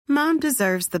Mom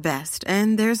deserves the best,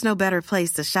 and there's no better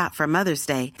place to shop for Mother's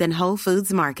Day than Whole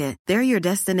Foods Market. They're your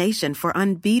destination for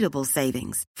unbeatable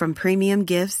savings, from premium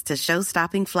gifts to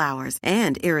show-stopping flowers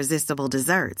and irresistible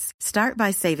desserts. Start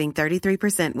by saving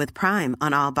 33% with Prime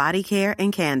on all body care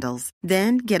and candles.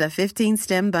 Then get a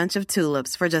 15-stem bunch of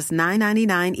tulips for just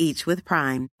 $9.99 each with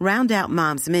Prime. Round out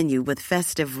Mom's menu with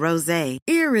festive rosé,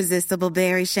 irresistible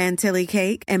berry chantilly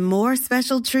cake, and more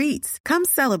special treats. Come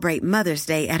celebrate Mother's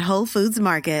Day at Whole Foods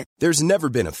Market. There's never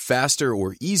been a faster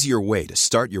or easier way to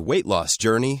start your weight loss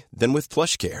journey than with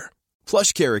PlushCare.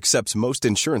 PlushCare accepts most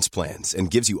insurance plans and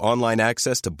gives you online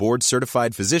access to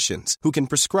board-certified physicians who can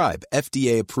prescribe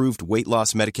FDA-approved weight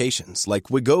loss medications like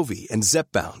Wegovy and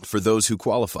Zepbound for those who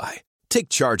qualify. Take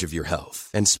charge of your health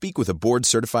and speak with a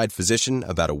board-certified physician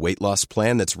about a weight loss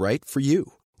plan that's right for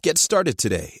you. Get started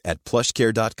today at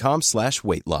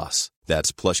plushcare.com/weight loss.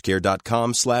 That's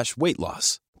plushcare.com/weight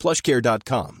loss.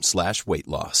 plushcare.com/weight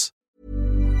loss.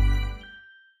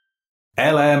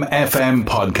 LMFM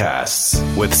Podcasts.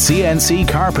 With CNC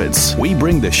Carpets, we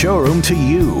bring the showroom to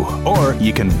you. Or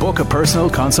you can book a personal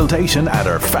consultation at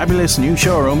our fabulous new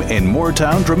showroom in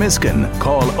Moortown, Dromiskin.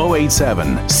 Call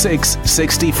 087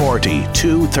 660 40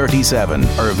 237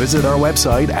 or visit our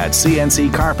website at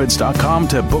cnccarpets.com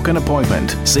to book an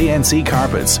appointment. CNC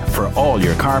Carpets, for all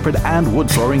your carpet and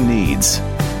wood flooring needs.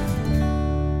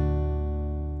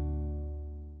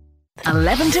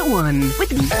 11 to 1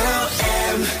 with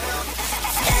LMFM.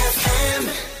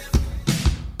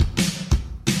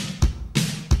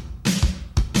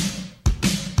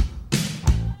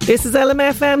 This is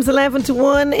LMFM's 11 to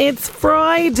 1. It's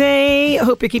Friday. I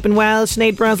hope you're keeping well.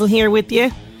 Sinead Brazel here with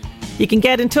you. You can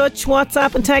get in touch.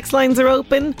 WhatsApp and text lines are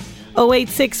open.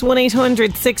 086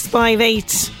 1800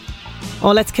 658.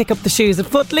 Oh, let's kick up the shoes. At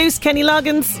Footloose, Kenny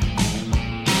Loggins.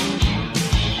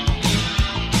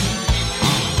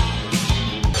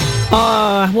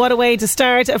 Oh, what a way to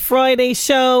start a Friday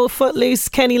show. Footloose,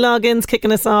 Kenny Loggins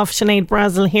kicking us off. Sinead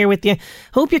Brazel here with you.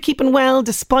 Hope you're keeping well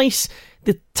despite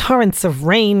the torrents of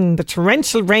rain, the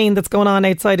torrential rain that's going on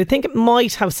outside. I think it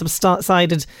might have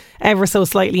subsided ever so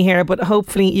slightly here, but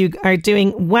hopefully you are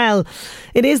doing well.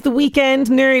 It is the weekend,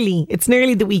 nearly. It's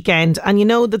nearly the weekend, and you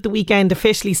know that the weekend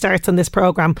officially starts on this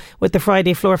programme with the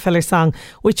Friday Floor Filler song,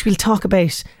 which we'll talk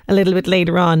about a little bit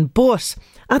later on. But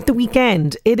at the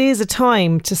weekend, it is a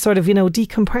time to sort of,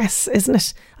 decompress, isn't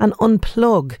it? And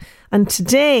unplug. And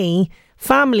today,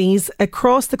 families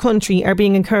across the country are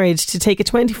being encouraged to take a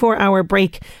 24-hour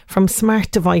break from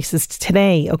smart devices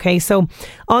today. Okay, so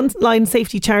online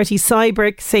safety charity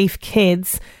Cyber Safe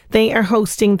Kids, they are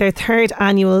hosting their third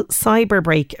annual cyber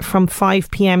break from 5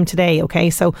 p.m. today.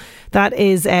 Okay, so that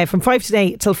is from 5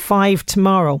 today till 5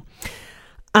 tomorrow.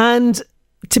 And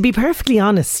to be perfectly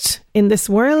honest, in this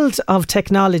world of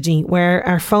technology where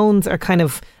our phones are kind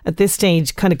of, at this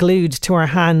stage, kind of glued to our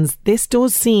hands, this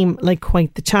does seem like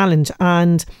quite the challenge.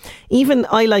 And even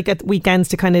I like at weekends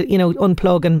to kind of,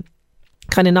 unplug and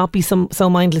kind of not be so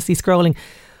mindlessly scrolling.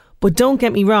 But don't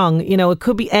get me wrong, it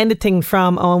could be anything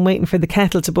from, I'm waiting for the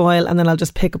kettle to boil and then I'll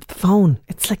just pick up the phone.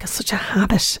 It's like such a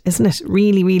habit, isn't it?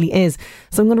 Really, really is.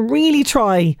 So I'm going to really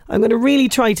try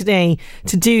today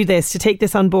to do this, to take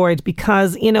this on board,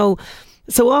 because,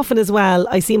 so often as well,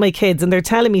 I see my kids and they're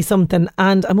telling me something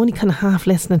and I'm only kind of half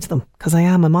listening to them because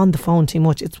I'm on the phone too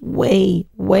much. It's way,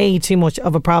 way too much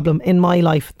of a problem in my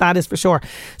life, that is for sure.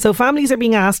 So families are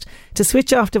being asked to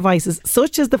switch off devices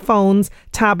such as the phones,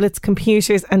 tablets,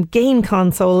 computers and game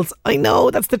consoles. I know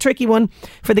that's the tricky one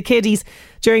for the kiddies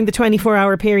during the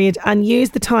 24-hour period, and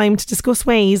use the time to discuss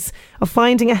ways of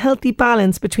finding a healthy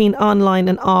balance between online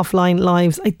and offline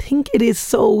lives. I think it is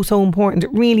so, so important. It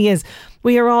really is.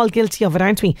 We are all guilty of it,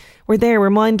 aren't we?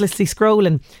 We're mindlessly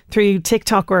scrolling through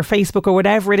TikTok or Facebook or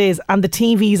whatever it is, and the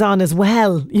TV's on as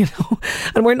well,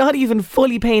 and we're not even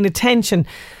fully paying attention.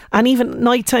 And even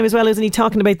nighttime as well. I was only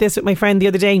talking about this with my friend the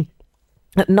other day.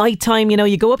 At nighttime,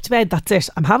 you go up to bed, that's it.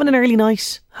 I'm having an early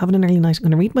night. I'm going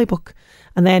to read my book.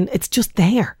 And then it's just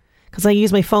there because I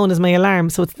use my phone as my alarm.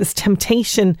 So it's this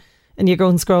temptation and you're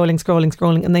going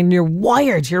scrolling. And then you're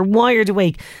wired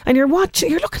awake and you're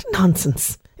looking at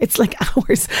nonsense. It's like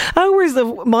hours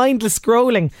of mindless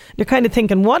scrolling. You're kind of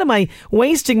thinking, what am I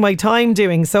wasting my time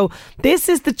doing? So this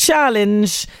is the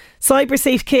challenge. Cyber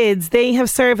Safe Kids, they have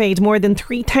surveyed more than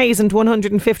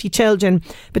 3,150 children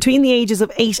between the ages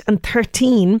of 8 and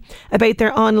 13 about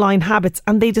their online habits,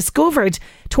 and they discovered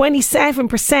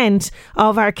 27%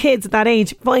 of our kids at that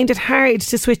age find it hard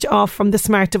to switch off from the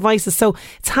smart devices. So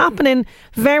it's happening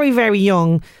very, very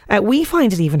young. We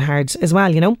find it even hard as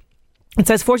well, It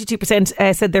says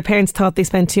 42% said their parents thought they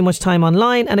spent too much time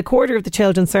online, and a quarter of the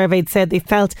children surveyed said they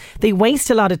felt they waste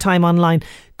a lot of time online.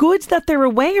 good that they're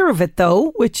aware of it though,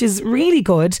 which is really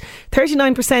good.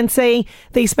 39% say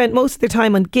they spent most of their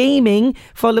time on gaming,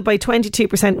 followed by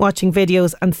 22% watching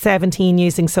videos and 17%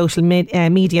 using social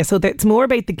media. So it's more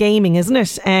about the gaming, isn't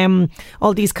it?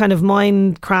 All these kind of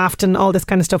Minecraft and all this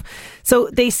kind of stuff. So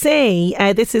they say,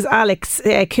 this is Alex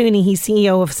Cooney, he's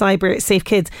CEO of Cyber Safe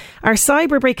Kids. Our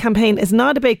Cyber Break campaign is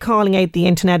not about calling out the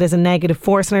internet as a negative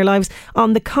force in our lives.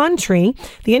 On the contrary,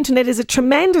 the internet is a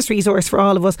tremendous resource for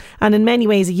all of us and in many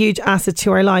ways a huge asset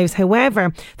to our lives.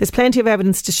 However, there's plenty of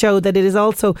evidence to show that it is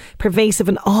also pervasive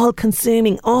and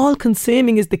all-consuming.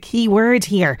 All-consuming is the key word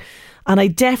here. And I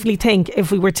definitely think if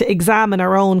we were to examine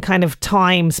our own kind of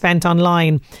time spent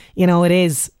online, you know, it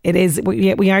is,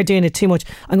 we are doing it too much.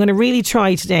 I'm going to really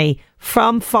try today,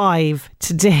 from 5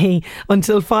 today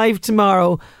until 5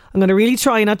 tomorrow. I'm going to really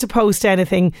try not to post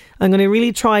anything. I'm going to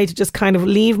really try to just kind of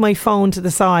leave my phone to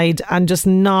the side and just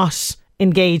not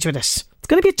engage with it. It's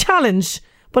going to be a challenge,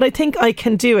 but I think I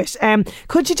can do it.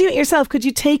 Could you do it yourself? Could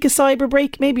you take a cyber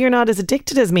break? Maybe you're not as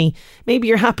addicted as me. Maybe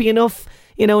you're happy enough,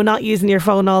 you know, not using your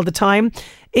phone all the time.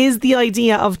 Is the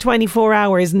idea of 24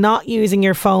 hours not using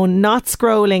your phone, not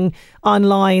scrolling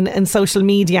online and social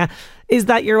media, is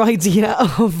that your idea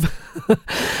of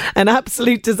an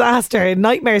absolute disaster, a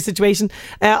nightmare situation?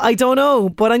 I don't know,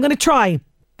 but I'm going to try.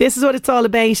 This is what it's all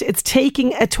about. It's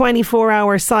taking a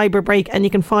 24-hour cyber break, and you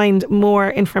can find more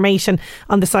information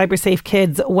on the Cyber Safe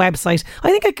Kids website. I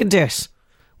think I can do it.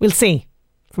 We'll see.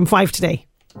 From 5 today.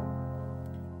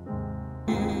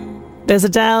 There's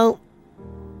Adele.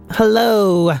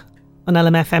 Hello on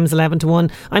LMFM's 11 to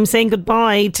 1. I'm saying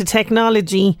goodbye to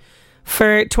technology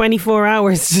for 24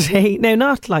 hours today. Now,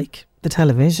 not like the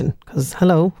television, because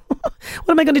hello, what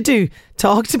am I going to do?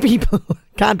 Talk to people?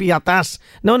 Can't be at that.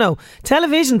 No.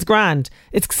 Television's grand.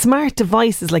 It's smart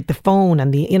devices like the phone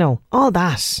and the, you know, all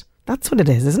that. That's what it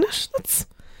is, isn't it?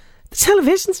 The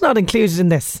television's not included in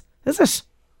this, is it?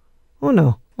 Oh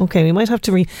no. Okay, we might have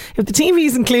to if the TV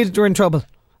is included, we're in trouble.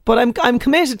 But I'm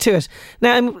committed to it.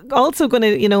 Now, I'm also going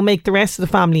to, you know, make the rest of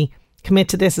the family commit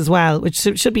to this as well, which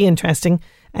should be interesting,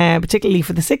 particularly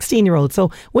for the 16-year-old.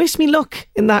 So wish me luck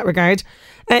in that regard.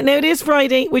 Now, it is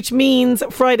Friday, which means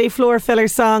Friday floor filler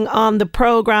song on the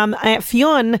programme.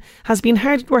 Fionn has been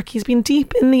hard at work. He's been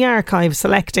deep in the archive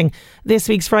selecting this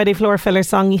week's Friday floor filler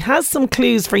song. He has some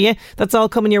clues for you. That's all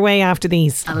coming your way after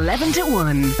these. 11 to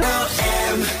 1.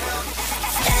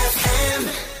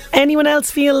 Anyone else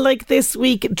feel like this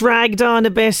week dragged on a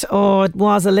bit? Oh, it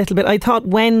was a little bit. I thought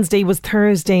Wednesday was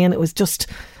Thursday and it was just,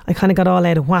 I kind of got all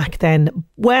out of whack then.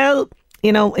 Well,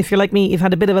 you know, if you're like me, you've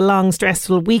had a bit of a long,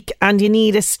 stressful week and you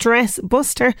need a stress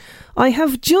buster, I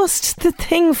have just the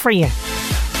thing for you.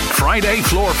 Friday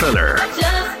Floor Filler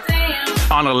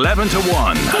on 11 to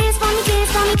 1.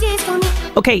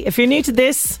 Okay, if you're new to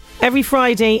this, every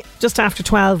Friday, just after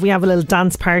 12, we have a little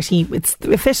dance party. It's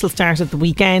the official start of the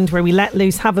weekend where we let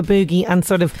loose, have a boogie and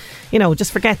sort of, you know,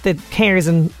 just forget the cares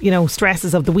and, you know,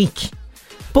 stresses of the week.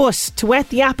 But to whet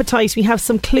the appetite, we have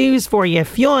some clues for you.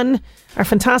 Fionn, our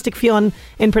fantastic Fionn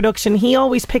in production, he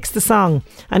always picks the song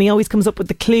and he always comes up with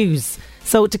the clues.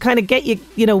 So to kind of get you,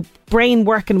 you know, brain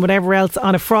work and whatever else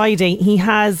on a Friday, he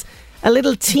has a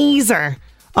little teaser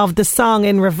of the song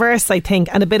in reverse, I think,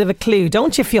 and a bit of a clue.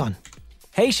 Don't you, Fionn?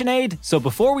 Hey Sinead, so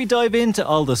before we dive into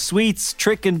all the sweets,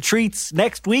 trick and treats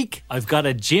next week, I've got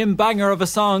a gym banger of a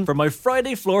song for my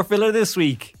Friday floor filler this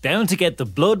week. Down to get the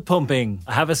blood pumping.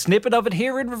 I have a snippet of it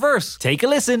here in reverse. Take a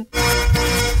listen.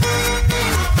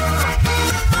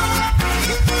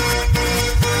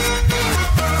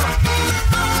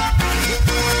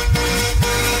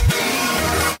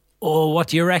 Oh, what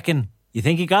do you reckon? You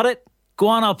think you got it? Go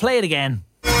on, I'll play it again.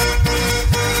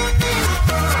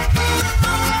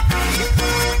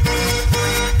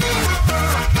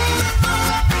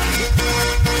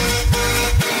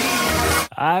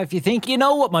 If you think you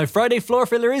know what my Friday floor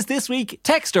filler is this week,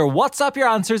 text or WhatsApp your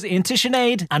answers into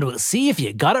Sinead and we'll see if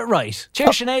you got it right.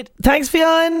 Cheers, Sinead. Thanks,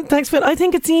 Fionn. I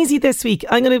think it's easy this week.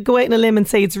 I'm going to go out on a limb and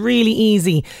say it's really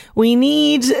easy. We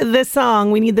need the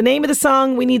song. We need the name of the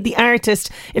song. We need the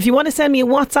artist. If you want to send me a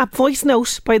WhatsApp voice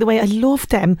note, by the way, I love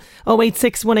them.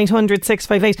 086 1800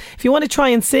 658. If you want to try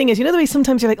and sing it, you know the way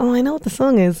sometimes you're like, oh, I know what the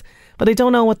song is, but I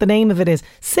don't know what the name of it is.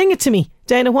 Sing it to me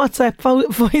down a WhatsApp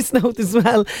voice note as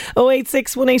well.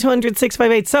 086 1800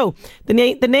 658. So the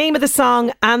name of the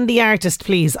song and the artist,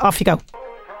 please. Off you go.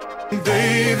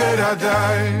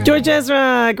 George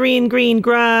Ezra, Green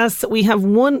Grass. We have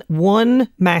one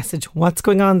message. What's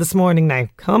going on this morning now?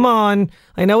 Come on.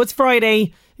 I know it's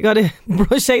Friday. You got to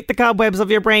brush out the cobwebs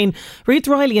of your brain. Ruth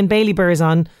Riley and Bailey Burr is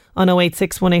on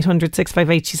 086 1800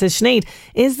 658. She says, Sinead,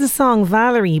 is the song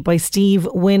Valerie by Steve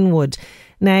Winwood?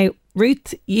 Now,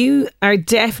 Ruth, you are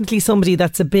definitely somebody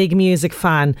that's a big music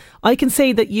fan. I can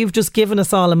say that you've just given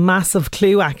us all a massive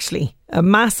clue, actually. A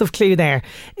massive clue there.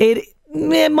 It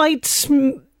might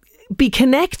be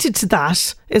connected to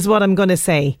that, is what I'm going to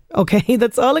say. Okay,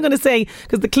 that's all I'm going to say,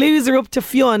 because the clues are up to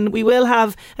Fionn. We will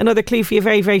have another clue for you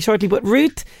very, very shortly. But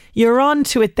Ruth, you're on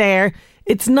to it there.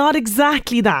 It's not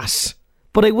exactly that.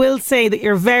 But I will say that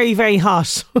you're very, very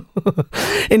hot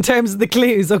in terms of the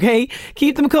clues, okay?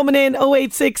 Keep them coming in.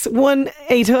 086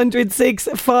 1800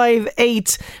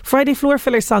 658. Friday Floor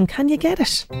Filler song. Can you get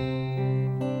it?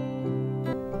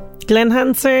 Glenn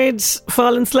Hansard,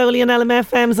 Falling Slowly on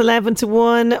LMFM's 11 to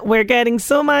 1. We're getting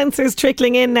some answers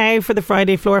trickling in now for the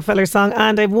Friday Floor Filler song,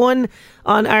 and I've won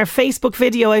on our Facebook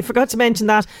video. I forgot to mention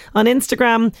that on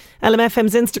Instagram,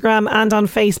 LMFM's Instagram, and on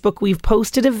Facebook we've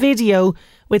posted a video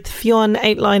with Fionn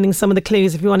outlining some of the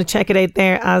clues if you want to check it out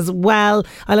there as well.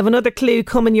 I'll have another clue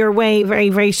coming your way very,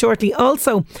 very shortly.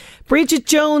 Also, Bridget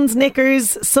Jones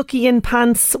knickers, sucky in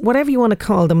pants, whatever you want to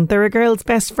call them, they're a girl's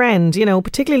best friend, you know,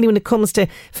 particularly when it comes to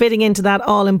fitting into that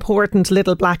all-important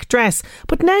little black dress.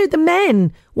 But now the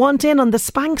men want in on the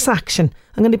Spanx action.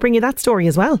 I'm going to bring you that story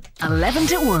as well. 11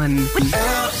 to 1.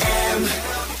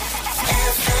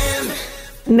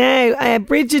 Now,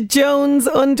 Bridget Jones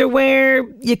underwear,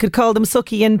 you could call them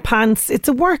sucky in pants. It's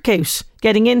a workout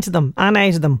getting into them and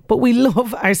out of them. But we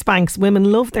love our Spanx.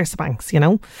 Women love their Spanx, you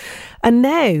know. And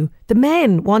now the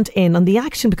men want in on the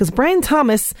action because Brian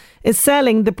Thomas is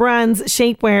selling the brand's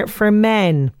shapewear for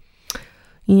men.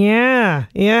 Yeah.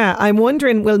 I'm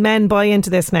wondering, will men buy into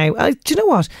this now? Do you know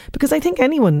what? Because I think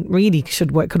anyone really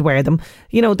could wear them.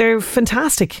 You know, they're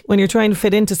fantastic when you're trying to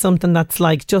fit into something that's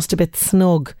like just a bit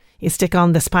snug. You stick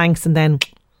on the Spanx and then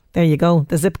there you go.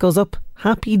 The zip goes up.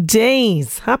 Happy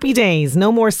days. Happy days.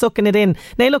 No more sucking it in.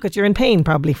 Now look at, you're in pain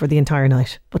probably for the entire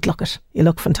night. But look at, you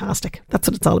look fantastic. That's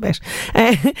what it's all about.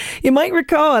 You might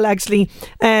recall actually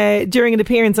during an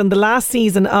appearance on the last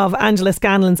season of Angela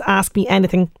Scanlon's Ask Me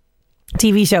Anything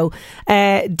TV show,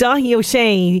 Dahi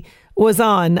O'Shea was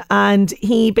on and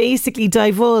he basically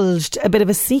divulged a bit of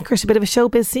a secret, a bit of a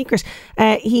showbiz secret.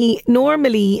 He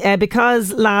normally,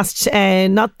 because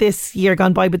not this year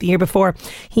gone by, but the year before,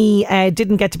 he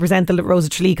didn't get to present the Rose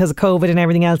of Tralee because of COVID and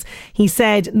everything else. He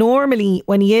said normally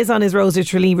when he is on his Rose of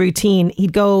Tralee routine,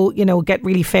 he'd go, you know, get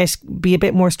really fit, be a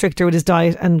bit more stricter with his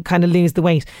diet and kind of lose the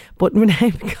weight. But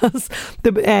now because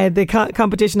the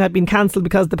competition had been cancelled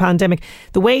because of the pandemic,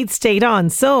 the weight stayed on.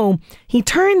 So he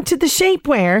turned to the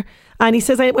shapewear. And he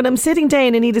says, when I'm sitting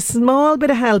down, I need a small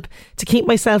bit of help to keep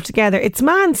myself together. It's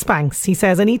man Spanx, he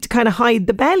says. I need to kind of hide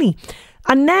the belly.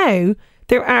 And now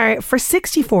there are, for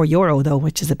 €64 though,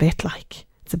 which is a bit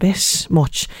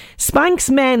much. Spanx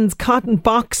men's cotton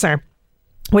boxer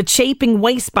with shaping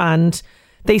waistband,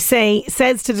 they say,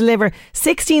 says to deliver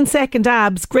 16-second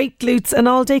abs, great glutes and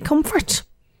all-day comfort.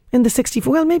 In the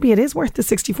 64, well, maybe it is worth the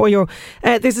 €64.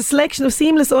 There's a selection of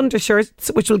seamless undershirts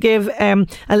which will give a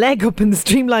leg up in the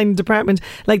streamlining department,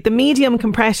 like the medium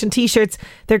compression t-shirts.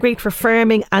 They're great for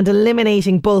firming and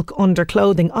eliminating bulk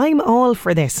underclothing. I'm all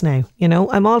for this now, you know,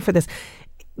 I'm all for this.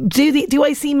 Do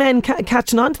I see men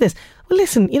catching on to this? Well,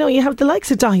 listen, you know, you have the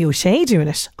likes of Dahi O'Shea doing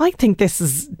it. I think this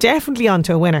is definitely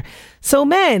onto a winner. So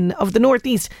men of the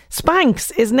Northeast,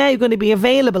 Spanx is now going to be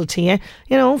available to you,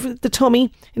 you know, for the tummy,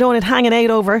 you don't want it hanging out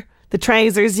over the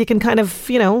trousers. You can kind of,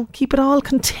 you know, keep it all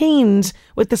contained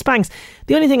with the Spanx.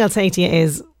 The only thing I'll say to you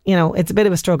is, you know, it's a bit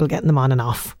of a struggle getting them on and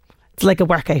off. It's like a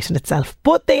workout in itself.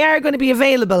 But they are going to be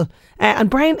available. And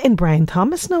Brian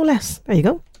Thomas, no less. There you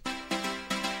go.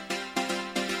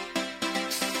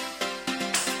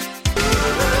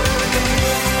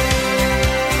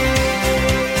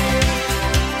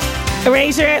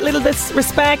 Erasure, Little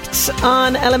Disrespect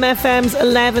on LMFM's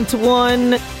 11 to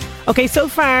 1. Okay, so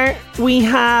far we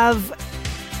have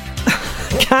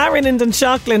Karen in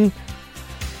Dunshaughlin.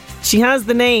 She has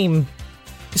the name.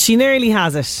 She nearly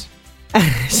has it.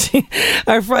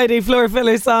 Our Friday Floor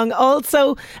Filler song.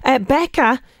 Also,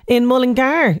 Becca in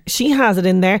Mullingar. She has it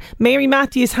in there. Mary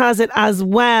Matthews has it as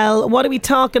well. What are we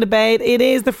talking about? It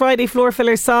is the Friday Floor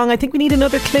Filler song. I think we need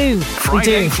another clue.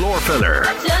 Friday Floor Filler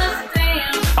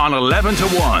on 11 to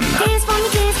 1.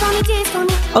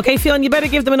 Okay, Fionn, you better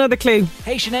give them another clue.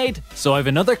 Hey Sinead, so I've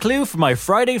another clue for my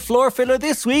Friday Floor Filler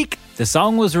this week. The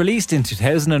song was released in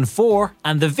 2004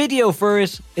 and the video for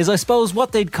it is, I suppose,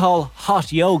 what they'd call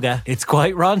hot yoga. It's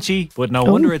quite raunchy, but no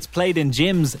wonder it's played in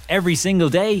gyms every single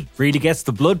day. Really gets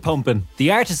the blood pumping.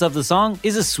 The artist of the song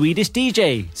is a Swedish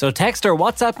DJ. So text or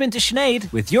WhatsApp into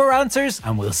Sinead with your answers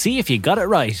and we'll see if you got it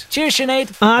right. Cheers,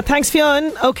 Sinead. Thanks,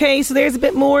 Fionn. Okay, so there's a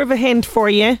bit more of a hint for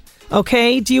you.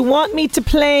 Okay, do you want me to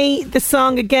play the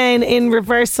song again in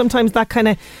reverse? Sometimes that kind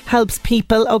of helps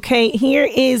people. Okay, here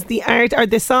is the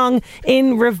song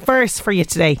in reverse for you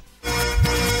today.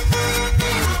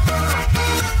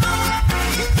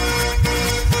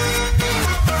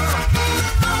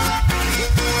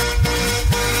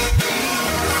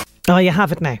 Oh, you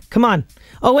have it now. Come on.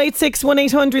 086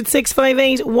 1800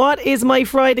 658. What is my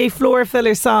Friday floor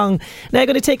filler song? Now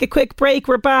going to take a quick break.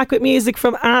 We're back with music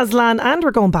from Aslan and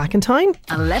we're going back in time.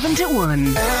 11 to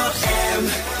 1.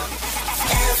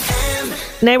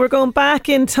 Now we're going back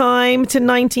in time to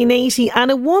 1980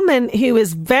 and a woman who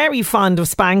is very fond of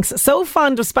Spanx. So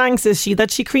fond of Spanx is she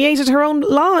that she created her own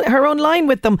line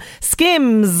with them.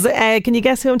 Skims. Can you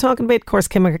guess who I'm talking about? Of course,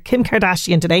 Kim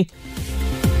Kardashian today.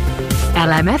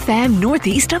 LMFM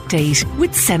Northeast Update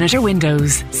with Senator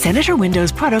Windows. Senator Windows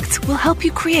products will help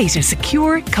you create a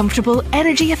secure, comfortable,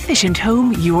 energy efficient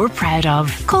home you're proud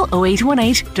of. Call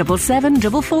 0818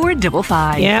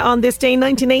 774455. Yeah, on this day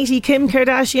 1980 Kim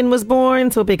Kardashian was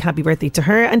born, so a big happy birthday to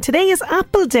her. And today is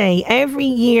Apple Day. Every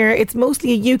year, it's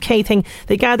mostly a UK thing.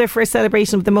 They gather for a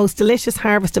celebration of the most delicious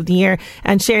harvest of the year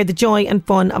and share the joy and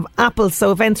fun of apples.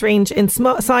 So events range in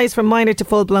size from minor to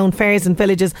full blown fairs in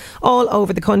villages all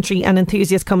over the country, and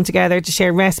enthusiasts come together to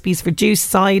share recipes for juice,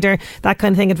 cider, that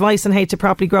kind of thing, advice on how to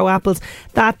properly grow apples,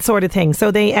 that sort of thing.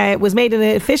 So they was made an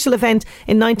official event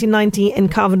in 1990 in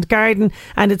Covent Garden,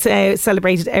 and it's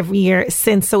celebrated every year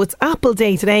since. So it's Apple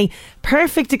Day today.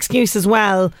 Perfect excuse as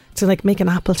well to like make an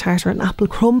apple tart or an apple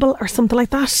crumble or something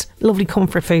like that. Lovely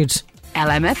comfort food.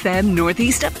 LMFM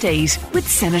Northeast Update with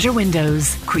Senator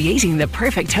Windows. Creating the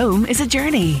perfect home is a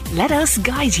journey. Let us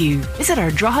guide you. Visit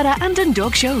our Drogheda and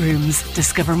Dundalk showrooms.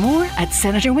 Discover more at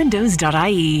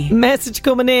senatorwindows.ie. Message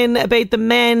coming in about the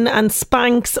men and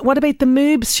Spanx. What about the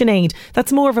moobs, Sinead?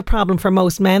 That's more of a problem for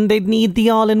most men. They'd need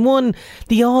the all-in-one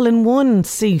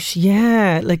suit.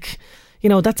 Yeah, like, you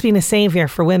know, that's been a saviour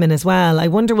for women as well. I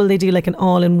wonder, will they do like an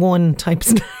all-in-one type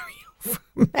scenario for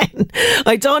men?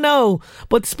 I don't know,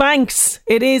 but Spanx,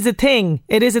 it is a thing.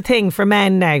 It is a thing for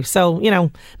men now. So, you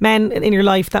know, men in your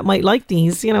life that might like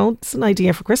these, you know, it's an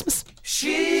idea for Christmas.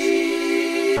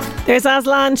 There's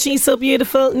Aslan, She's So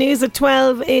Beautiful. News at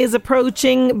 12 is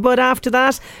approaching, but after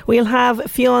that we'll have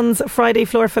Fion's Friday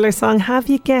floor filler song. Have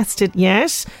you guessed it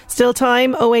yet? Still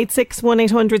time. 086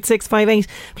 1800 658.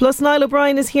 Plus Niall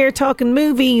O'Brien is here talking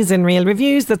movies and real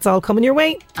reviews. That's all coming your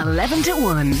way. 11 to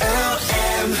 1.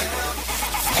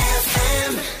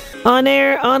 On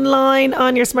air, online,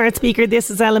 on your smart speaker, this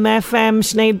is LMFM.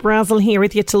 Sinead Brazel here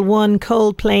with you till 1.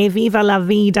 Coldplay, Viva La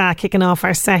Vida, kicking off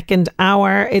our second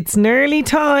hour. It's nearly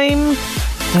time.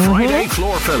 Friday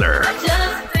floor filler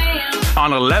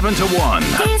on 11 to 1.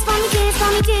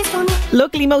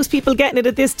 Luckily, most people getting it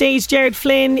at this stage. Jared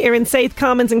Flynn, you're in South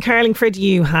Commons in Carlingford.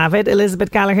 You have it.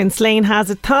 Elizabeth Gallagher in Slane has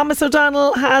it. Thomas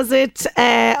O'Donnell has it.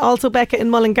 Also Becca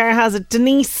in Mullingar has it.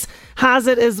 Denise has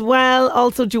it as well.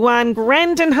 Also Joanne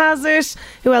Grendon has it.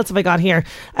 Who else have I got here?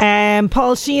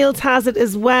 Paul Shields has it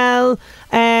as well.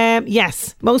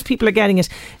 Yes, most people are getting it.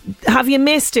 Have you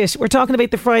missed it? We're talking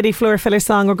about the Friday floor filler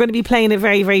song. We're going to be playing it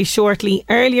very, very shortly.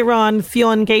 Earlier on,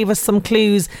 Fionn gave us some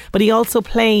clues, but he also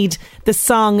played the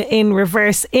song in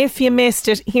reverse. If you missed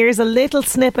it, here's a little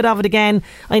snippet of it again.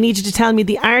 I need you to tell me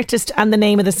the artist and the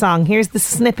name of the song. Here's the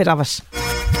snippet of it.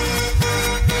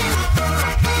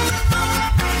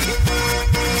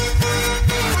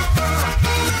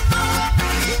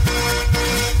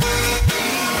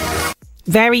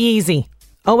 Very easy.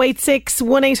 086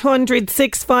 1800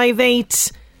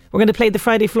 658. We're going to play the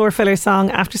Friday floor filler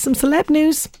song after some celeb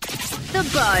news. The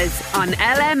Buzz on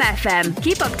LMFM.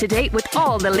 Keep up to date with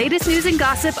all the latest news and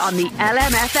gossip on the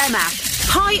LMFM app.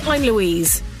 Hi, I'm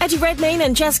Louise. Eddie Redmayne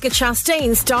and Jessica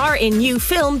Chastain star in new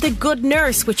film The Good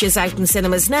Nurse, which is out in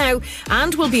cinemas now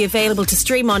and will be available to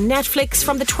stream on Netflix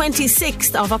from the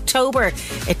 26th of October.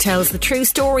 It tells the true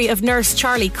story of nurse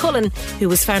Charlie Cullen, who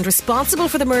was found responsible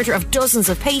for the murder of dozens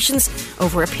of patients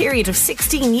over a period of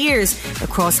 16 years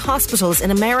across hospitals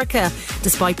in America.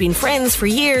 Despite being friends for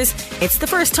years, it's the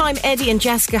first time Eddie and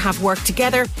Jessica have worked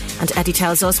together, and Eddie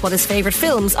tells us what his favourite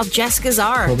films of Jessica's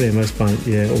are. Probably most fun,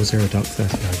 Ozero Ducks,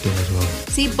 that I do as well.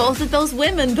 See, both of those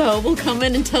women, though, will come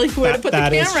in and tell you where to put the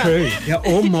camera. That is true. Yeah,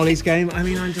 or Molly's Game. I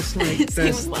mean, I'm just like... Same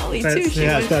with Molly, too.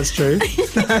 Yeah, that's true.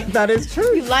 That is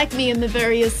true. You like me in the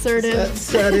very assertive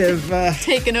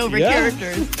taken over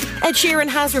characters. Ed Sheeran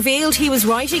has revealed he was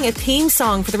writing a theme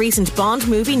song for the recent Bond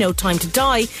movie No Time to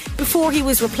Die before he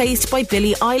was replaced by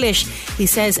Billie Eilish. He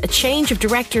says a change of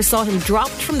director saw him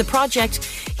dropped from the project.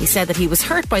 He said that he was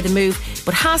hurt by the move,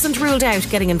 but hasn't ruled out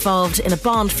getting involved in a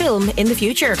Bond film in the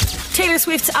future. Taylor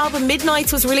Swift's album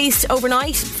Midnights was released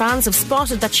overnight. Fans have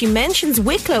spotted that she mentions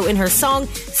Wicklow in her song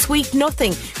Sweet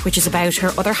Nothing, which is about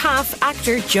her other half,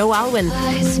 actor Joe Alwyn.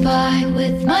 I spy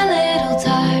with my little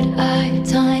tired eye,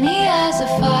 tiny as a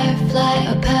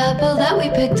firefly, a pebble that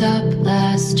we picked up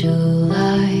last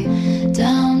July.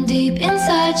 Down deep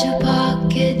inside your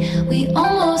pocket, we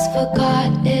almost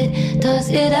forgot it. Does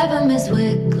it ever miss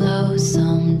Wicklow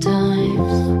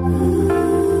sometimes?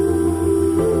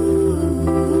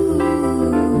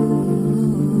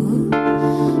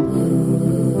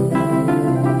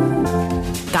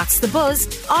 That's The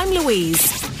Buzz. I'm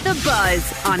Louise. The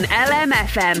Buzz on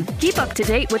LMFM. Keep up to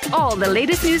date with all the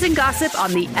latest news and gossip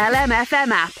on the LMFM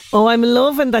app. Oh, I'm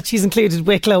loving that she's included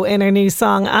Wicklow in her new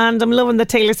song, and I'm loving that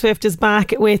Taylor Swift is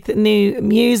back with new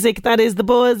music. That is The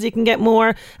Buzz. You can get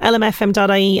more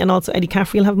lmfm.ie, and also Eddie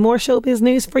Caffrey will have more showbiz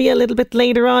news for you a little bit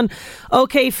later on.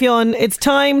 Okay, Fionn, it's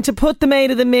time to put them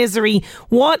out of the misery.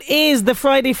 What is the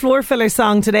Friday floor filler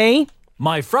song today?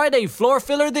 My Friday floor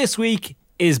filler this week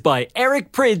is by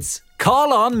Eric Prydz,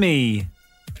 Call on Me.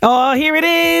 Oh, here it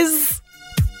is.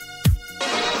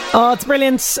 Oh, it's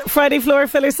brilliant. Friday floor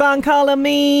filler song, Call on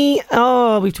Me.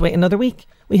 Oh, we have to wait another week.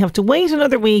 We have to wait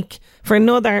another week for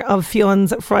another of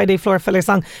Fionn's Friday floor filler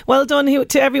song. Well done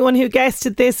to everyone who guessed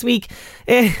it this week.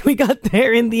 We got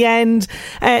there in the end.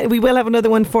 We will have another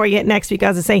one for you next week,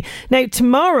 as I say. Now,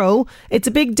 tomorrow, it's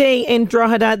a big day in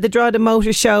Drogheda, the Drogheda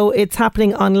Motor Show. It's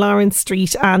happening on Lawrence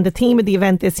Street, and the theme of the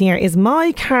event this year is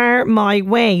My Car, My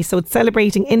Way. So it's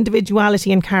celebrating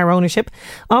individuality in car ownership.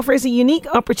 Offers a unique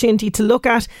opportunity to look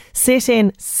at, sit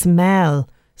in, smell.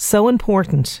 So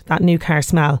important, that new car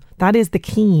smell. That is the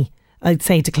key, I'd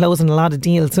say, to closing a lot of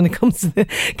deals when it comes to the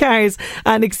cars,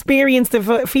 and experience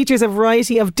the features a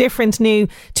variety of different new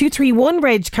 231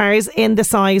 reg cars in the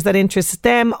size that interests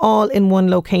them, all in one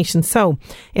location. So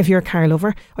if you're a car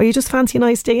lover, or you just fancy a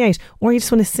nice day out, or you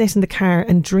just want to sit in the car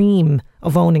and dream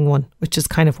of owning one, which is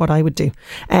kind of what I would do,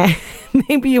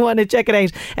 maybe you want to check it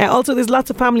out. Also, there's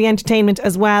lots of family entertainment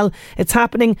as well. It's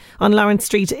happening on Lawrence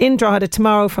Street in Drogheda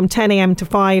tomorrow from 10am to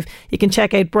 5. You can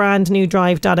check out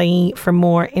brandnewdrive.ie for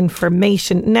more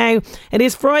information. Now, it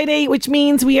is Friday, which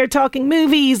means we are talking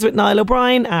movies with Niall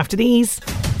O'Brien after these.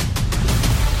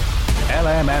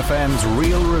 LMFM's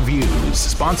Real Reviews,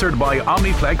 sponsored by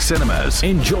Omniplex Cinemas.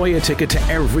 Enjoy a ticket to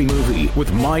every movie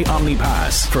with My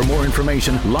OmniPass. For more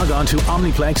information, log on to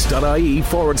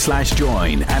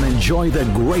omniplex.ie/join and enjoy the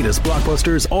greatest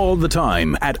blockbusters all the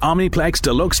time at Omniplex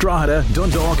Deluxe Drogheda,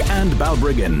 Dundalk and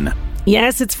Balbriggan.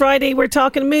 Yes, it's Friday. We're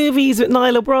talking movies with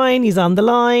Niall O'Brien. He's on the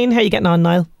line. How are you getting on,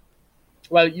 Niall?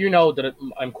 Well, you know that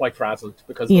I'm quite frazzled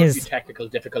because there are a few technical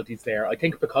difficulties there. I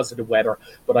think because of the weather,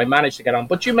 but I managed to get on.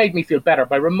 But you made me feel better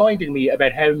by reminding me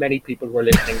about how many people were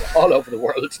listening all over the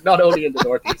world, not only in the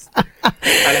Northeast, and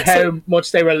how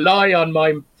much they rely on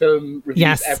my film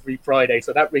reviews every Friday.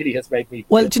 So that really has made me.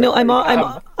 Well, do you know, I'm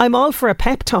all for a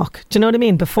pep talk. Do you know what I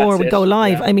mean? Before we go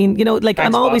live, yeah. I mean, you know, like thanks,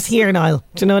 I'm always here, Niall.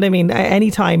 Do you know what I mean?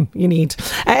 Anytime you need.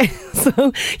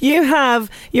 So you have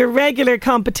your regular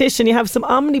competition. You have some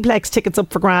Omniplex tickets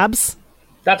up for grabs.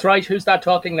 That's right. Who's that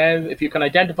talking now? If you can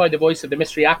identify the voice of the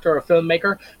mystery actor or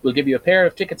filmmaker, we'll give you a pair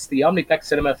of tickets to the Omniplex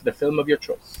Cinema for the film of your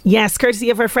choice. Yes,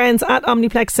 courtesy of our friends at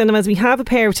Omniplex Cinemas. We have a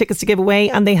pair of tickets to give away,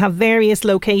 and they have various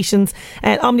locations.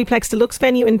 Omniplex Deluxe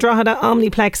venue in Drogheda,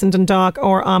 Omniplex in Dundalk,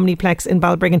 or Omniplex in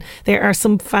Balbriggan. There are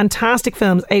some fantastic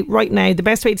films out right now. The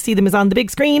best way to see them is on the big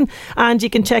screen, and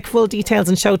you can check full details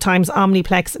and showtimes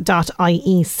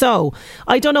omniplex.ie. So,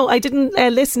 I don't know, I didn't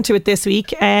listen to it this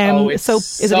week. Is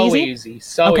it easy?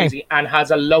 So easy, and has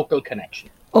a local connection.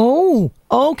 Oh,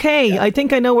 okay. Yeah. I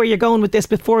think I know where you're going with this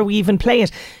before we even play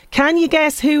it. Can you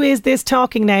guess who is this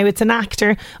talking now? It's an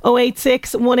actor.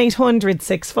 086 1800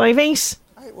 658.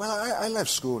 I left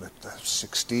school at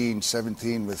 16,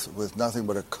 17 with nothing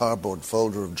but a cardboard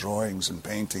folder of drawings and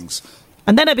paintings.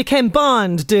 And then I became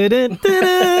Bond. There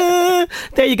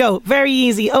you go. Very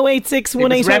easy. 086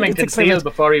 1800 Remington Steele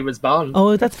before he was Bond.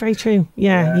 Oh, that's very true.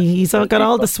 Yeah. He's got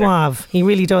all the suave. He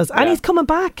really does. And he's coming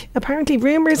back. Apparently,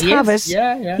 rumours have it.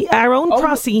 Yeah. Our own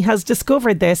Prosy has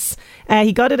discovered this.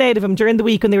 He got it out of him during the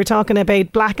week when they were talking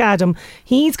about Black Adam.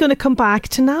 He's going to come back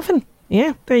to Navan.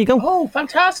 Yeah, there you go. Oh,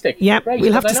 fantastic! Yeah, Great,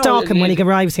 we'll have to stalk him when he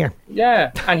arrives here.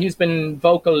 Yeah, and he's been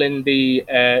vocal in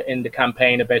the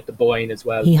campaign about the Boyne as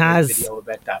well. He has video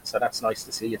about that, so that's nice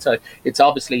to see. It's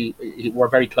obviously we're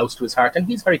very close to his heart, and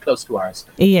he's very close to ours.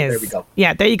 He is. There we go.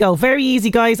 Yeah, there you go. Very easy,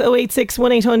 guys. 086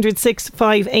 1800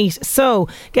 658. So,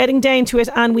 getting down to it,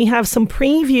 and we have some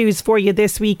previews for you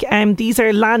this week. These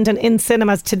are landing in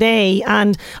cinemas today,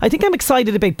 and I think I'm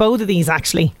excited about both of these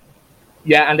actually.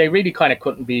 Yeah, and they really kind of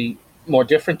couldn't be more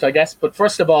different, I guess. But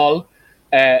first of all,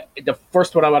 the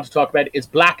first one I want to talk about is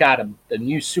Black Adam, the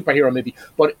new superhero movie.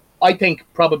 But I think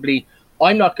probably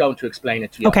I'm not going to explain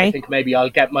it to you. Okay. I think maybe I'll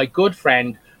get my good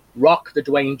friend Rock the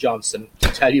Dwayne Johnson to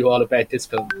tell you all about this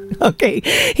film. Okay,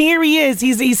 here he is.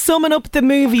 He's summing up the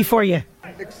movie for you.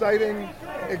 Exciting,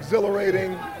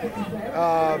 exhilarating,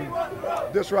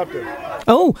 disruptive.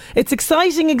 Oh, it's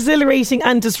exciting, exhilarating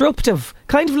and disruptive.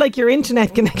 Kind of like your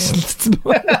internet connections.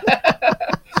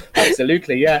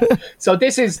 Absolutely, yeah. So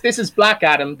this is Black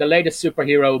Adam, the latest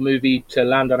superhero movie to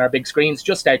land on our big screens,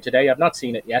 just out today. I've not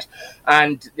seen it yet.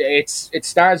 And it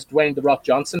stars Dwayne The Rock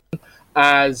Johnson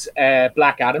as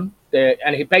Black Adam.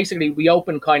 We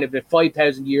open kind of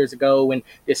 5,000 years ago in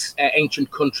this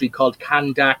ancient country called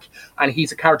Kandak, and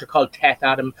he's a character called Teth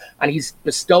Adam, and he's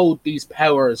bestowed these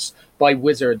powers by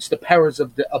wizards, the powers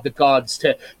of the gods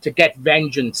to get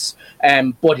vengeance.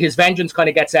 But his vengeance kind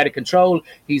of gets out of control.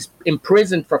 He's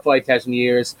imprisoned for 5,000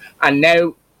 years, and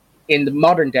now in the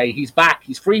modern day, he's back.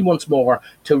 He's free once more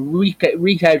to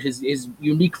wreak out his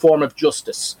unique form of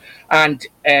justice. And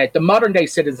the modern day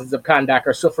citizens of Kandak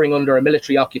are suffering under a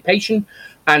military occupation.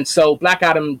 And so Black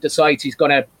Adam decides he's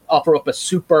going to offer up a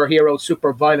superhero,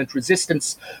 super violent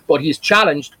resistance. But he's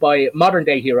challenged by modern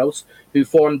day heroes who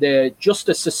form the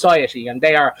Justice Society. And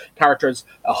they are characters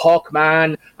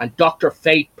Hawkman and Dr.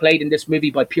 Fate, played in this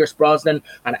movie by Pierce Brosnan,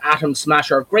 and Atom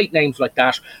Smasher, great names like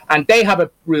that. And they have a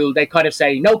rule. They kind of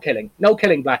say, no killing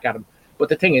Black Adam. But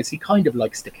the thing is, he kind of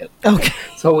likes to kill. Okay.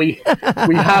 So we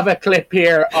have a clip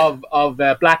here of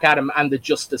Black Adam and the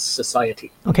Justice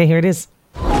Society. Okay, here it is.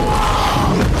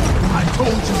 I told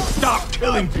you, stop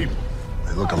killing people.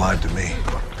 They look alive to me.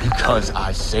 Because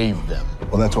I saved them.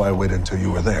 Well, that's why I waited until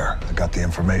you were there. I got the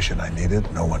information I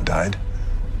needed. No one died.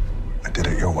 I did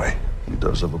it your way. He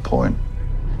does have a point.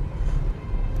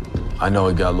 I know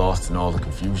it got lost in all the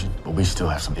confusion, but we still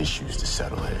have some issues to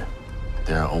settle here.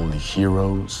 There are only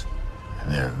heroes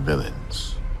and there are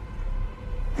villains.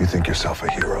 You think yourself a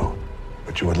hero,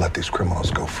 but you would let these criminals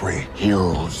go free.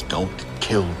 Heroes don't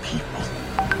kill people.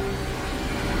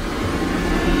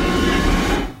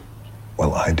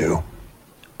 Well, I do.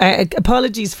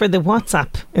 Apologies for the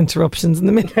WhatsApp interruptions in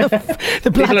the middle of the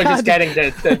Black People are Adam. just getting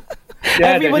the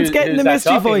Everyone's getting the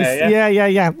mystery voice. Now,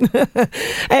 yeah.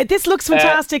 This looks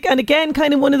fantastic, and again,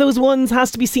 kind of one of those ones has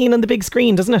to be seen on the big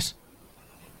screen, doesn't it?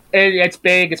 It's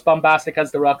big, it's bombastic,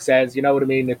 as The Rock says. You know what I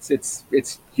mean?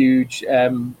 It's huge.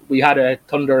 We had a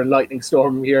thunder and lightning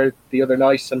storm here the other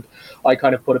night, and I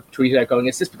kind of put a tweet out going,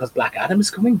 "Is this because Black Adam is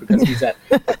coming? Because he's a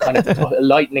kind of a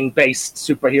lightning-based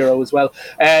superhero as well."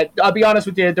 I'll be honest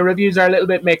with you, the reviews are a little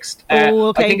bit mixed.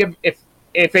 Okay. I think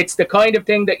if it's the kind of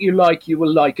thing that you like, you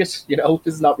will like it. You know,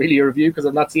 this is not really a review because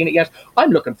I've not seen it yet. I'm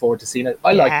looking forward to seeing it.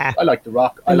 I like The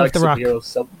Rock. I like superheroes.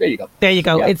 So there you go. There you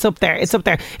go. Yeah. It's up there.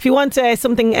 If you want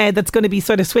something that's going to be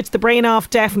sort of switch the brain off,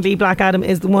 definitely Black Adam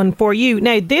is the one for you.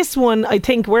 Now, this one, I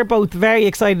think we're both very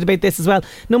excited about this as well.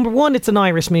 Number one, it's an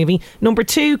Irish movie. Number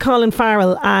two, Colin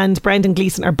Farrell and Brendan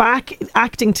Gleeson are back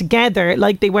acting together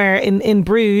like they were in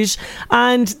Bruges.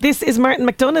 And this is Martin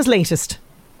McDonagh's latest.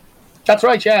 That's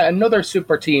right, yeah. Another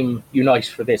super team unite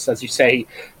for this, as you say.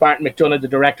 Martin McDonagh, the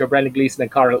director, Brendan Gleeson and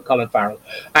Colin Farrell.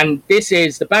 And this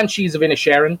is The Banshees of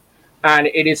Inisherin, and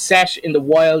it is set in the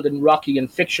wild and rocky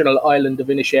and fictional island of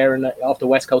Inisherin off the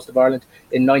west coast of Ireland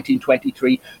in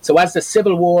 1923. So as the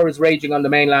civil war is raging on the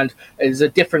mainland, a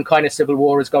different kind of civil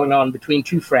war is going on between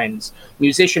two friends.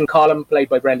 Musician Colin, played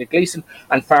by Brendan Gleeson,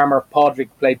 and farmer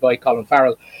Padraig, played by Colin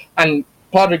Farrell. And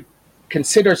Padraig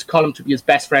considers Colin to be his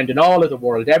best friend in all of the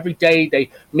world. Every day they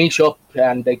meet up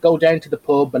and they go down to the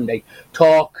pub and they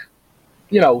talk,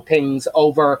 things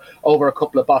over a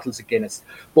couple of bottles of Guinness.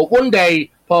 But one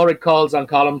day, Padraig calls on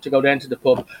Colin to go down to the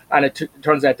pub, and it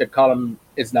turns out that Colin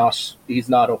he's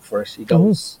not up for it. He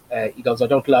goes, I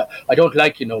don't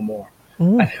like you no more.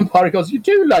 And Padraig goes, you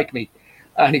do like me.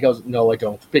 And he goes, no, I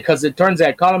don't. Because it turns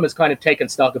out Colin has kind of taken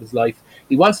stock of his life.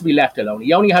 He wants to be left alone.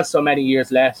 He only has so many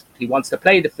years left. He wants to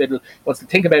play the fiddle. He wants to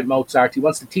think about Mozart. He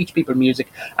wants to teach people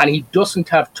music. And he doesn't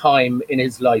have time in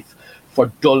his life for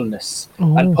dullness.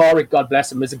 Oh. And Pádraig, God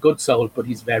bless him, is a good soul, but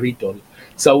he's very dull.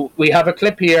 So we have a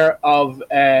clip here of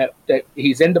that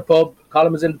he's in the pub,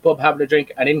 Colm is in the pub having a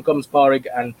drink, and in comes Pádraig,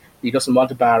 and he doesn't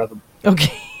want a bar of him.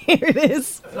 Okay, here it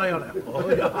is.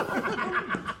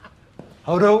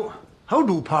 How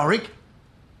do, Pádraig?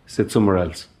 Sit somewhere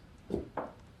else.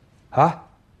 Huh?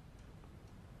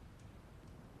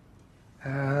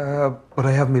 But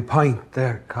I have my pint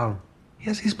there, Colm. He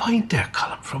has his pint there,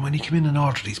 Colm, from when he came in and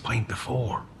ordered his pint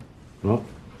before. No?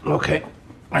 Okay.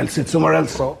 I'll sit somewhere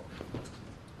else. So.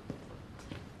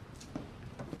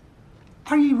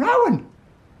 Are you rowing?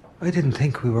 I didn't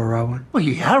think we were rowing. Well,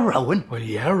 you are rowing. Well,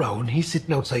 you are rowing. He's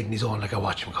sitting outside in his own like a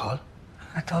whatchamacall.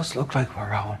 It does look like we're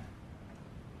rowing.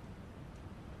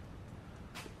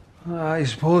 I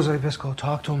suppose I best go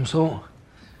talk to him, so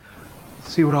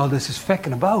see what all this is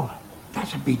fecking about.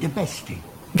 That'd be the best thing.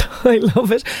 I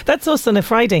love it. That's us on a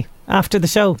Friday after the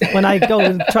show when I go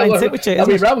and try and sit with you. Are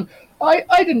we rowing?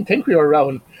 I didn't think we were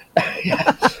rowing.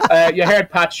 You heard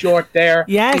Pat Short there.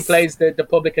 Yes. He plays the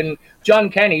publican. John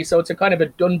Kenny, so it's a kind of a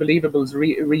Dunbelievables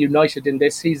reunited in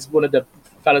this. He's one of the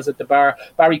fellas at the bar.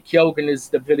 Barry Keoghan is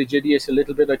the village idiot a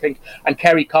little bit, I think. And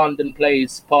Kerry Condon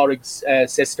plays Pádraig's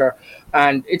sister.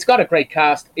 And it's got a great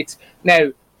cast. It's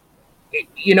now...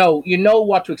 You know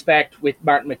what to expect with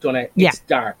Martin McDonagh. It's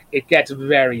dark. It gets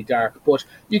very dark, but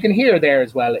you can hear there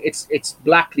as well. It's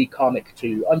blackly comic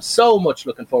too. I'm so much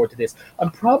looking forward to this. I'm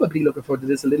probably looking forward to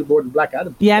this a little more than Black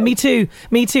Adam. Yeah, me too.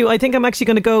 I think I'm actually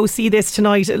going to go see this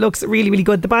tonight. It looks really, really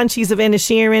good. The Banshees of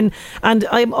Inisherin, and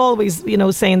I'm always,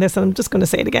 saying this, and I'm just going to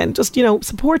say it again. Just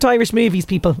support Irish movies,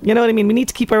 people. You know what I mean? We need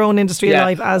to keep our own industry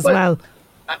alive as well.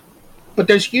 But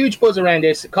there's huge buzz around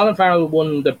this. Colin Farrell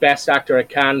won the Best Actor at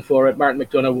Cannes for it. Martin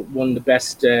McDonagh won the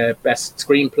best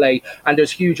screenplay, and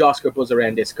there's huge Oscar buzz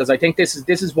around this because I think this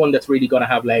is one that's really going to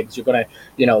have legs. You're going to,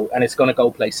 and it's going to go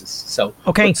places. So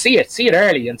okay, see it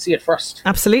early and see it first.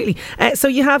 Absolutely. So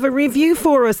you have a review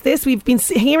for us. We've been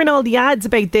hearing all the ads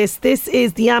about this. This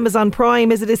is the Amazon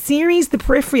Prime. Is it a series, The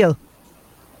Peripheral?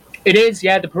 It is,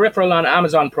 yeah, The Peripheral on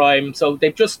Amazon Prime. So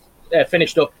they've just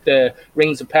finished up the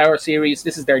Rings of Power series.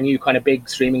 This is their new kind of big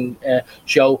streaming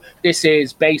show. This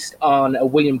is based on a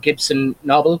William Gibson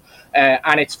novel,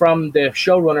 and it's from the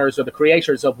showrunners or the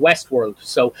creators of Westworld.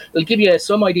 So it'll give you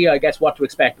some idea, I guess, what to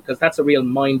expect, because that's a real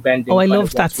mind-bending. Oh, I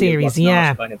loved that series,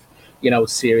 yeah. Kind of,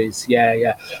 series,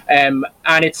 yeah. And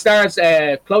it stars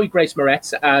Chloe Grace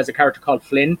Moretz as a character called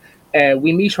Flynn.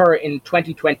 We meet her in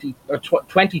 2020 or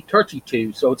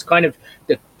 2032, so it's kind of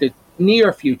the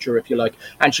near future, if you like,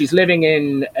 and she's living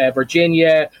in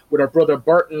Virginia with her brother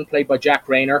Burton, played by Jack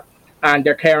Rayner, and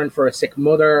they're caring for a sick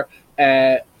mother.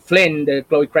 Flynn, the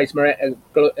Chloe Grace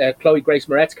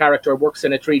Moretz character, works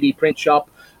in a 3D print shop,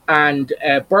 and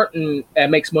Burton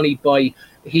makes money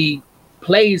he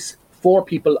plays for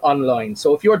people online.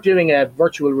 So if you're doing a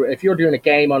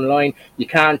game online, you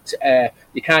can't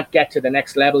get to the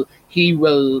next level. He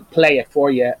will play it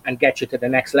for you and get you to the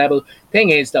next level.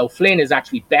 Thing is, though, Flynn is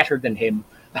actually better than him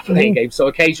at playing games. So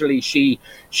occasionally she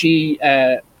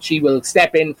will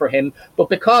step in for him, but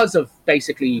because of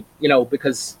basically,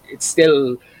 because it's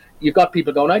still, you've got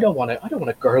people going, I don't want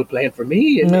a girl playing for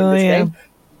me in this game.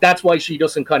 That's why she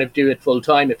doesn't kind of do it full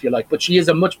time, if you like. But she is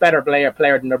a much better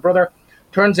player than her brother.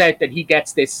 Turns out that he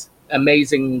gets this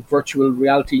amazing virtual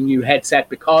reality new headset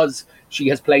because she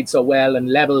has played so well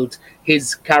and leveled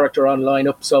his character online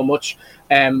up so much.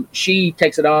 She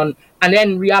takes it on, and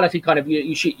then reality kind of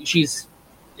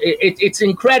it's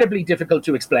incredibly difficult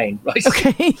to explain, right?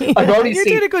 Okay, You're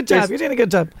doing a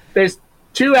good job. There's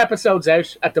 2 episodes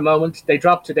out at the moment. They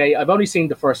dropped today. I've only seen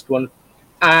the first one.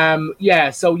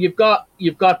 So you've got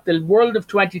the world of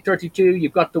 2032,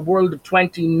 you've got the world of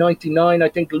 2099, I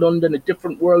think London, a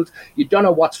different world. You don't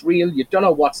know what's real, you don't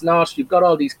know what's not. You've got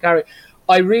all these characters.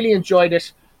 I really enjoyed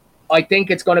it. I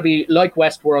think it's going to be like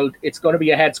Westworld. It's going to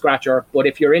be a head scratcher, but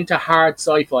if you're into hard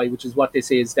sci-fi, which is what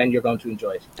this is, then you're going to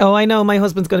enjoy it. Oh, I know. My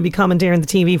husband's going to be commandeering the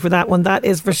TV for that one. That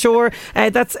is for sure.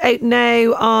 That's out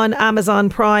now on Amazon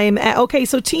Prime. Okay,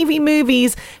 so TV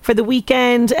movies for the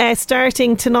weekend,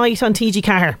 starting tonight on TG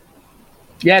Ceathair.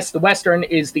 Yes, the Western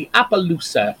is The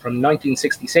Appaloosa from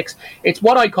 1966. It's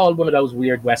what I call one of those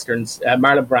weird Westerns.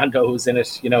 Marlon Brando is in it,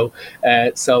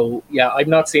 so yeah, I've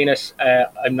not seen it.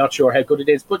 I'm not sure how good it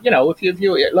is, but if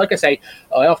you like I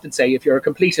often say, if you're a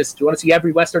completist, you want to see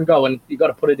every Western going, you got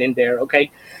to put it in there, okay?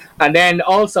 And then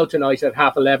also tonight at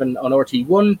 11:30 on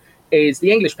RT1 is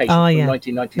The English Patient from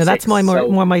 1996. Now that's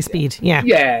more my speed. Yeah,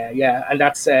 and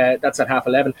that's at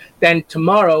 11:30. Then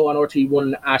tomorrow on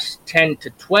RT1 at 10 to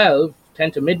 12.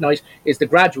 10 to midnight, is The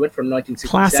Graduate from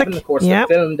 1967. Classic. Of course, Yep.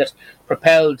 the film that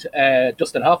propelled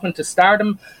Dustin Hoffman to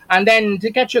stardom. And then to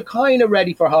get you kind of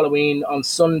ready for Halloween on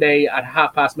Sunday at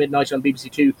midnight on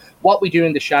BBC Two, What We Do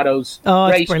in the Shadows. Oh,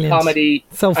 it's great brilliant. comedy.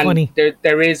 So And funny.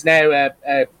 There is now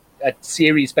a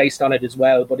series based on it as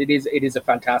well, but it is a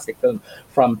fantastic film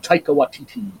from Taika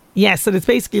Waititi. Yes, and it's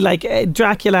basically like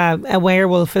Dracula, a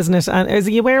werewolf, isn't it? And is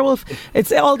he a werewolf?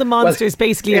 It's all the monsters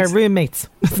basically are roommates.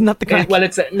 It's not the crack.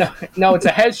 It's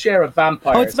a house share of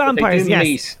vampires. Oh, it's vampires, but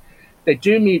yes. They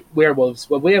do meet werewolves.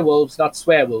 Well, werewolves, not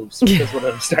swearwolves, because one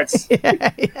of them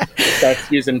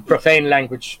starts using profane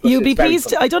language. You'll be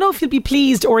pleased. I don't know if you'll be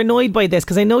pleased or annoyed by this,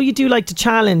 because I know you do like to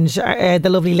challenge the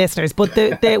lovely listeners, but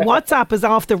the WhatsApp is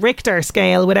off the Richter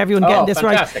scale with everyone getting this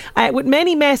fantastic. right. With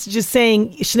many messages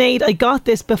saying, Sinead, I got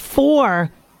this before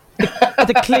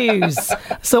the clues.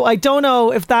 So I don't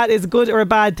know if that is a good or a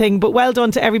bad thing, but well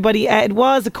done to everybody. It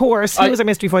was, of course, who was our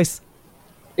mystery voice?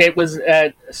 It was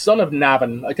Son of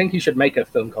Navin. I think he should make a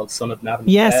film called Son of Navin.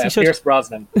 Yes, he should. Pierce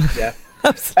Brosnan. Yeah.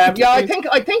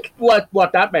 I think what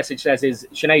that message says is,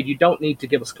 Sinead, you don't need to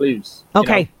give us clues.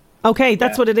 Okay. Okay,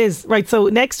 that's what it is. Right, so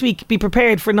next week be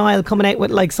prepared for Niall coming out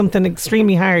with like something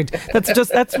extremely hard.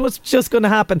 That's what's just going to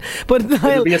happen. But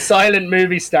Niall, it'll be a silent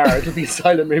movie star. It'll be a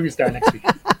silent movie star next week.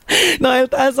 Niall,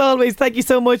 as always, thank you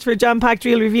so much for jam-packed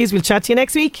real reviews. We'll chat to you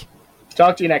next week.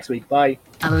 Talk to you next week. Bye.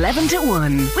 11 to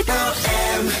 1 with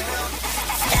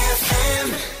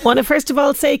Want to first of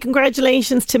all say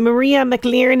congratulations to Maria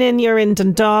McLiernan. You're in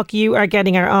Dundalk. You are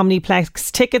getting our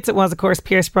Omniplex tickets. It was, of course,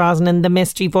 Pierce Brosnan, the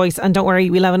mystery voice. And don't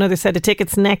worry, we'll have another set of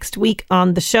tickets next week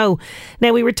on the show.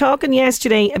 Now, we were talking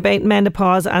yesterday about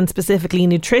menopause and specifically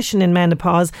nutrition in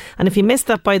menopause. And if you missed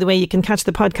that, by the way, you can catch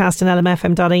the podcast on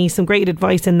lmfm.ie. Some great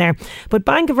advice in there. But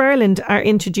Bank of Ireland are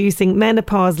introducing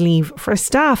menopause leave for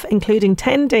staff, including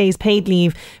 10 days paid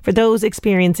leave for those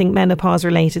experiencing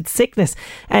menopause-related sickness.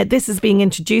 This is being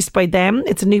introduced by them.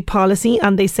 It's a new policy,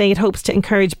 and they say it hopes to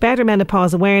encourage better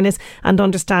menopause awareness and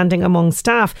understanding among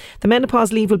staff. The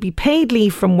menopause leave will be paid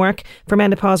leave from work for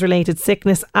menopause related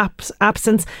sickness,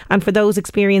 absence, and for those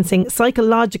experiencing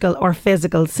psychological or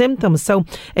physical symptoms. So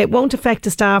it won't affect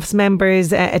the staff's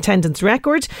members' attendance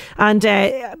record, and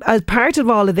as part of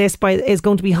all of this is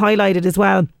going to be highlighted as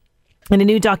well in a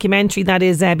new documentary that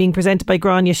is being presented by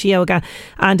Grania Shioga,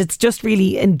 and it's just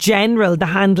really in general the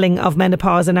handling of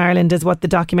menopause in Ireland is what the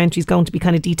documentary is going to be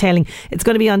kind of detailing. It's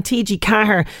going to be on TG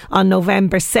Cahir on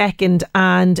November 2nd,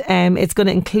 and it's going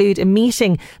to include a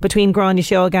meeting between Grania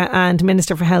Shioga and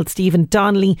Minister for Health Stephen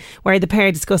Donnelly, where the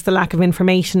pair discuss the lack of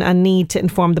information and need to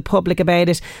inform the public about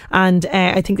it. And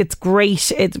I think it's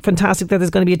great, it's fantastic that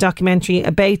there's going to be a documentary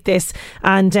about this,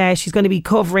 and she's going to be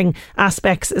covering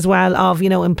aspects as well of,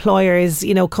 employers,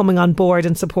 coming on board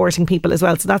and supporting people as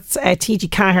well. So that's TG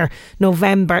Cahir,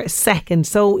 November 2nd.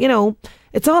 So,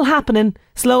 it's all happening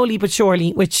slowly but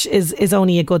surely, which is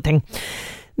only a good thing.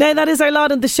 Now, that is our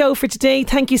lot on the show for today.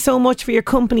 Thank you so much for your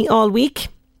company all week.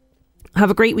 Have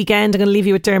a great weekend. I'm going to leave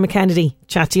you with Dermot Kennedy.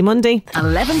 Chat to you Monday.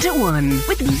 11 to 1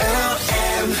 with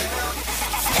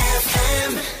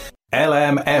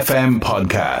LMFM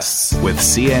Podcasts. With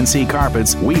CNC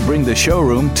Carpets, we bring the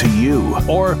showroom to you.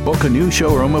 Or book a new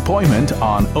showroom appointment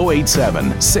on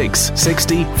 087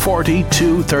 660 40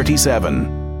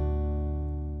 237.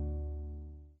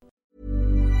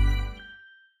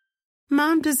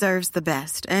 Mom deserves the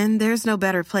best, and there's no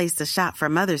better place to shop for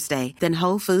Mother's Day than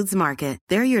Whole Foods Market.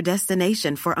 They're your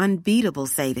destination for unbeatable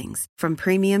savings, from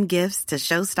premium gifts to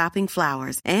show-stopping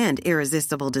flowers and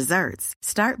irresistible desserts.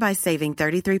 Start by saving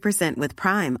 33% with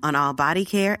Prime on all body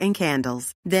care and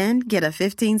candles. Then get a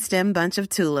 15-stem bunch of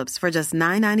tulips for just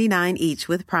 $9.99 each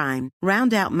with Prime.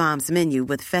 Round out Mom's menu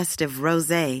with festive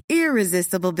rosé,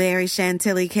 irresistible berry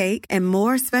chantilly cake, and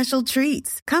more special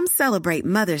treats. Come celebrate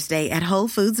Mother's Day at Whole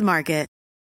Foods Market.